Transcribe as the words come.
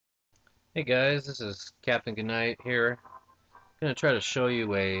Hey guys, this is Captain Goodnight here. Gonna try to show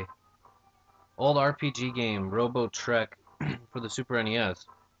you a old RPG game, Robotrek, for the Super NES.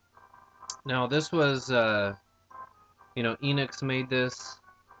 Now this was, Enix made this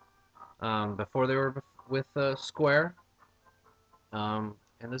before they were with Square, and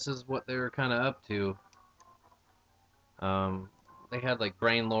this is what they were kind of up to. Um, they had like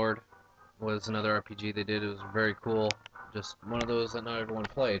Brain Lord was another RPG they did. It was very cool, just one of those that not everyone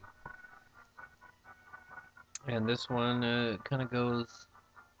played. And this one kind of goes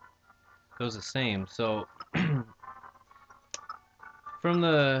the same. So from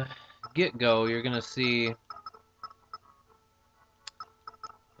the get-go, you're gonna see.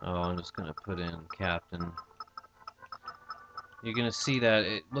 Oh, I'm just gonna put in Captain. You're gonna see that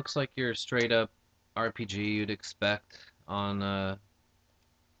it looks like your straight up RPG you'd expect on the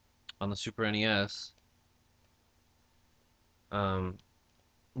Super NES. Um,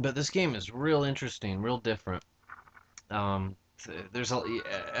 but this game is real interesting, real different. There's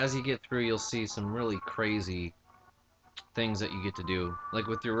as you get through, you'll see some really crazy things that you get to do, like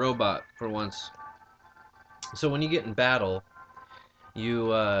with your robot for once. So when you get in battle,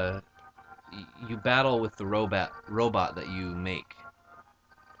 you you battle with the robot that you make.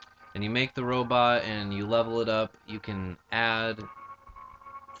 And you make the robot and you level it up. You can add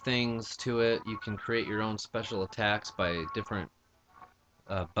things to it. You can create your own special attacks by different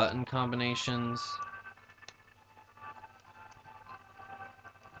button combinations.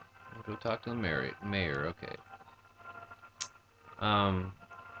 I'll go talk to the mayor. Okay. Um,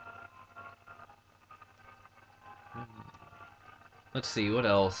 let's see what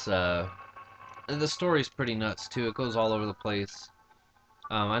else. The story's pretty nuts too. It goes all over the place.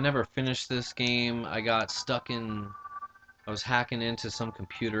 I never finished this game. I got stuck in. I was hacking into some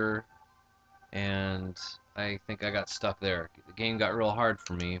computer, and I think I got stuck there. The game got real hard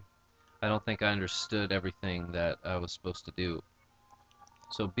for me. I don't think I understood everything that I was supposed to do.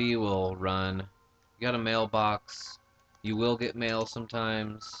 So B will run. You got a mailbox. You will get mail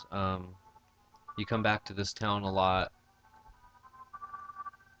sometimes. You come back to this town a lot.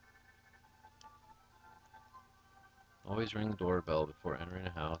 Always ring the doorbell before entering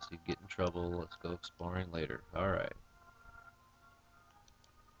a house. You get in trouble. Let's go exploring later. Alright.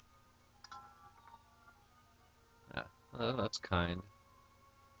 Yeah, that's kind.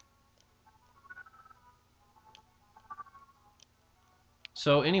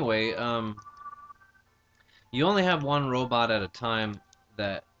 So anyway, you only have one robot at a time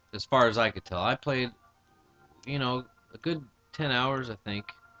that, as far as I could tell. I played, a good 10 hours, I think,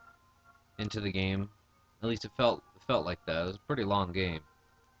 into the game. At least it felt like that. It was a pretty long game.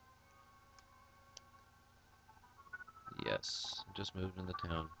 Yes, just moved into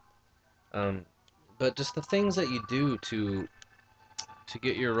town. Um, but just the things that you do to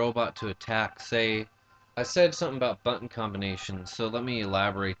get your robot to attack. Say, I said something about button combinations, so let me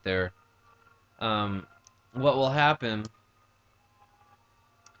elaborate there. Um, what will happen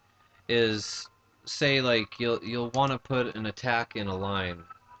is, say, like you'll want to put an attack in a line,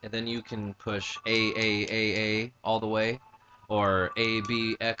 and then you can push A all the way, or A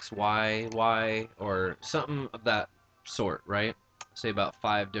B X Y Y, or something of that sort, right? Say about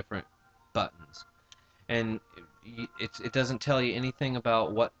 5 different buttons, and it doesn't tell you anything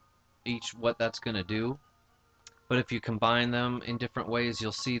about what that's gonna do. But if you combine them in different ways,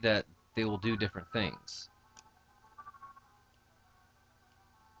 you'll see that they will do different things.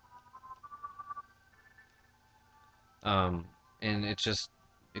 Um, and it's just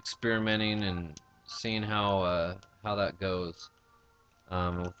experimenting and seeing how that goes,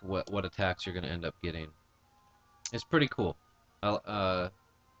 with what attacks you're gonna end up getting. It's pretty cool.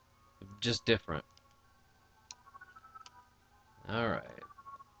 Just different. All right.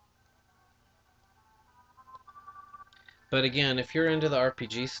 But again, if you're into the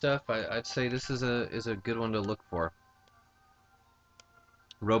RPG stuff, I'd say this is a good one to look for.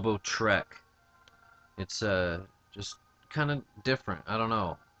 Robotrek. It's just kind of different. I don't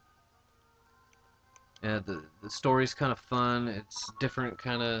know. The story's kind of fun. It's different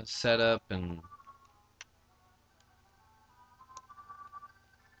kind of setup, and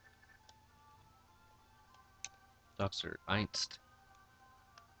Dr. Einstein.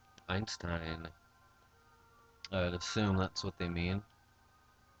 I'd assume that's what they mean.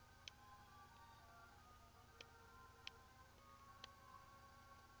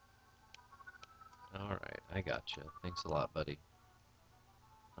 Alright, I gotcha. Thanks a lot, buddy.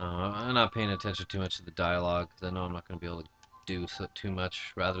 I'm not paying attention too much to the dialogue because I know I'm not going to be able to do too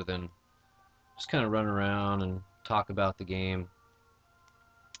much rather than just kind of run around and talk about the game.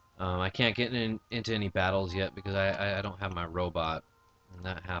 I can't get into any battles yet because I don't have my robot. And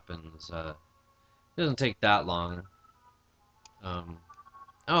that happens, it doesn't take that long. Um,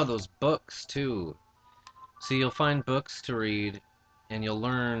 oh, those books too. See, you'll find books to read, and you'll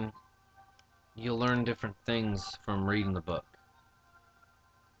learn different things from reading the book.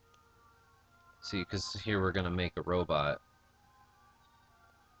 See, because here we're gonna make a robot.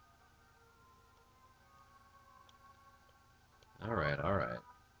 All right, all right.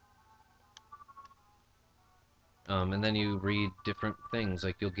 And then you read different things,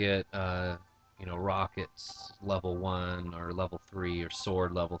 like you'll get, rockets level 1 or level 3 or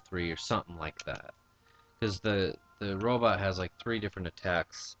sword level 3 or something like that. Because the robot has like 3 different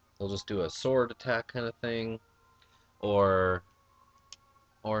attacks. He'll just do a sword attack kind of thing, or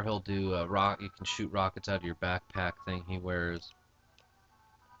he'll do a rock. You can shoot rockets out of your backpack thing he wears.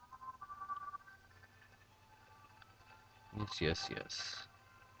 Yes, yes, yes.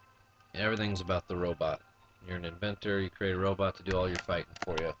 Everything's about the robot. You're an inventor. You create a robot to do all your fighting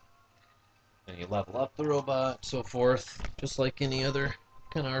for you. And you level up the robot, so forth, just like any other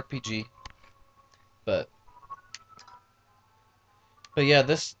kind of RPG. But yeah,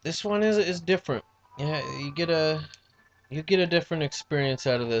 this one is different. Yeah, you get a different experience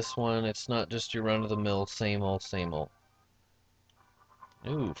out of this one. It's not just your run of the mill, same old, same old.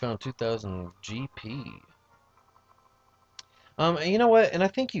 Ooh, found 2000 GP. You know what? And I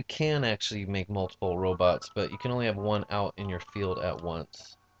think you can actually make multiple robots, but you can only have one out in your field at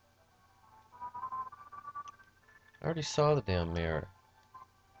once. I already saw the damn mirror.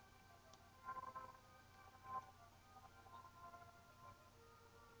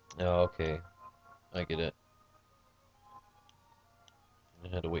 Oh, okay. I get it. I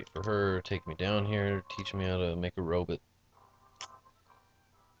had to wait for her to take me down here, teach me how to make a robot.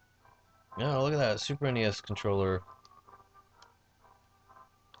 Oh, look at that, Super NES controller.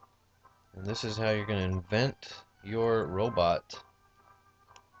 And this is how you're going to invent your robot.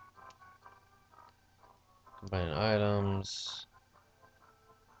 Combine items.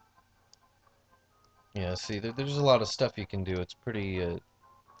 Yeah, see, there's a lot of stuff you can do. It's pretty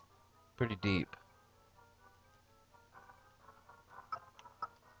deep.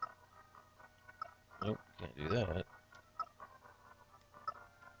 Nope, can't do that.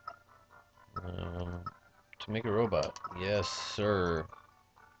 Um, to make a robot. Yes, sir.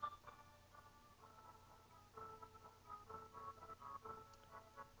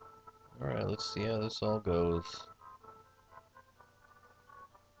 Alright, let's see how this all goes.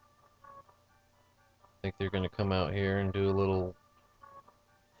 I think they're gonna come out here and do a little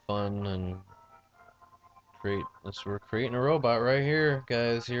fun and we're creating a robot right here,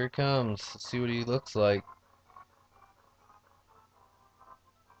 guys. Here it comes. Let's see what he looks like.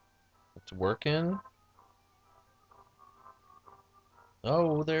 It's working.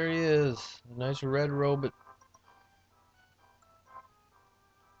 Oh, there he is. Nice red robot.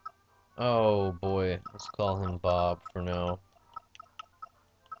 Oh boy, let's call him Bob for now.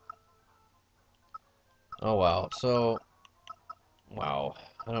 Oh wow, so, wow,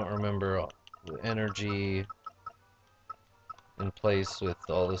 I don't remember the energy in place with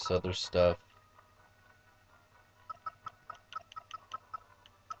all this other stuff.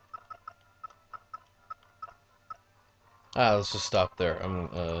 Let's just stop there. I'm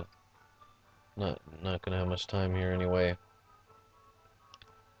not gonna have much time here anyway.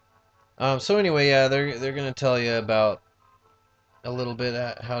 So anyway, yeah, they're gonna tell you about a little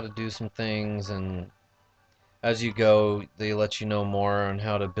bit how to do some things, and as you go, they let you know more on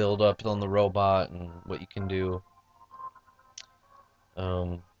how to build up on the robot and what you can do.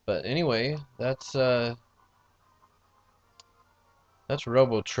 But anyway, that's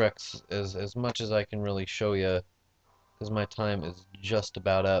Robotrek as much as I can really show you, because my time is just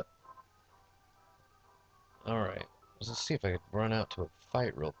about up. All right, let's see if I could run out to a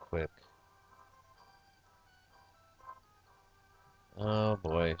fight real quick. Oh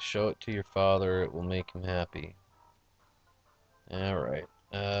boy, show it to your father, it will make him happy. Alright,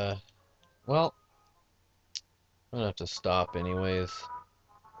 well, I'm gonna have to stop anyways.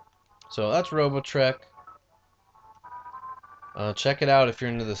 So that's Robotrek. Check it out if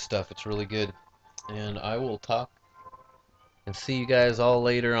you're into this stuff, it's really good. And I will talk and see you guys all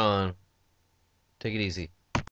later on. Take it easy.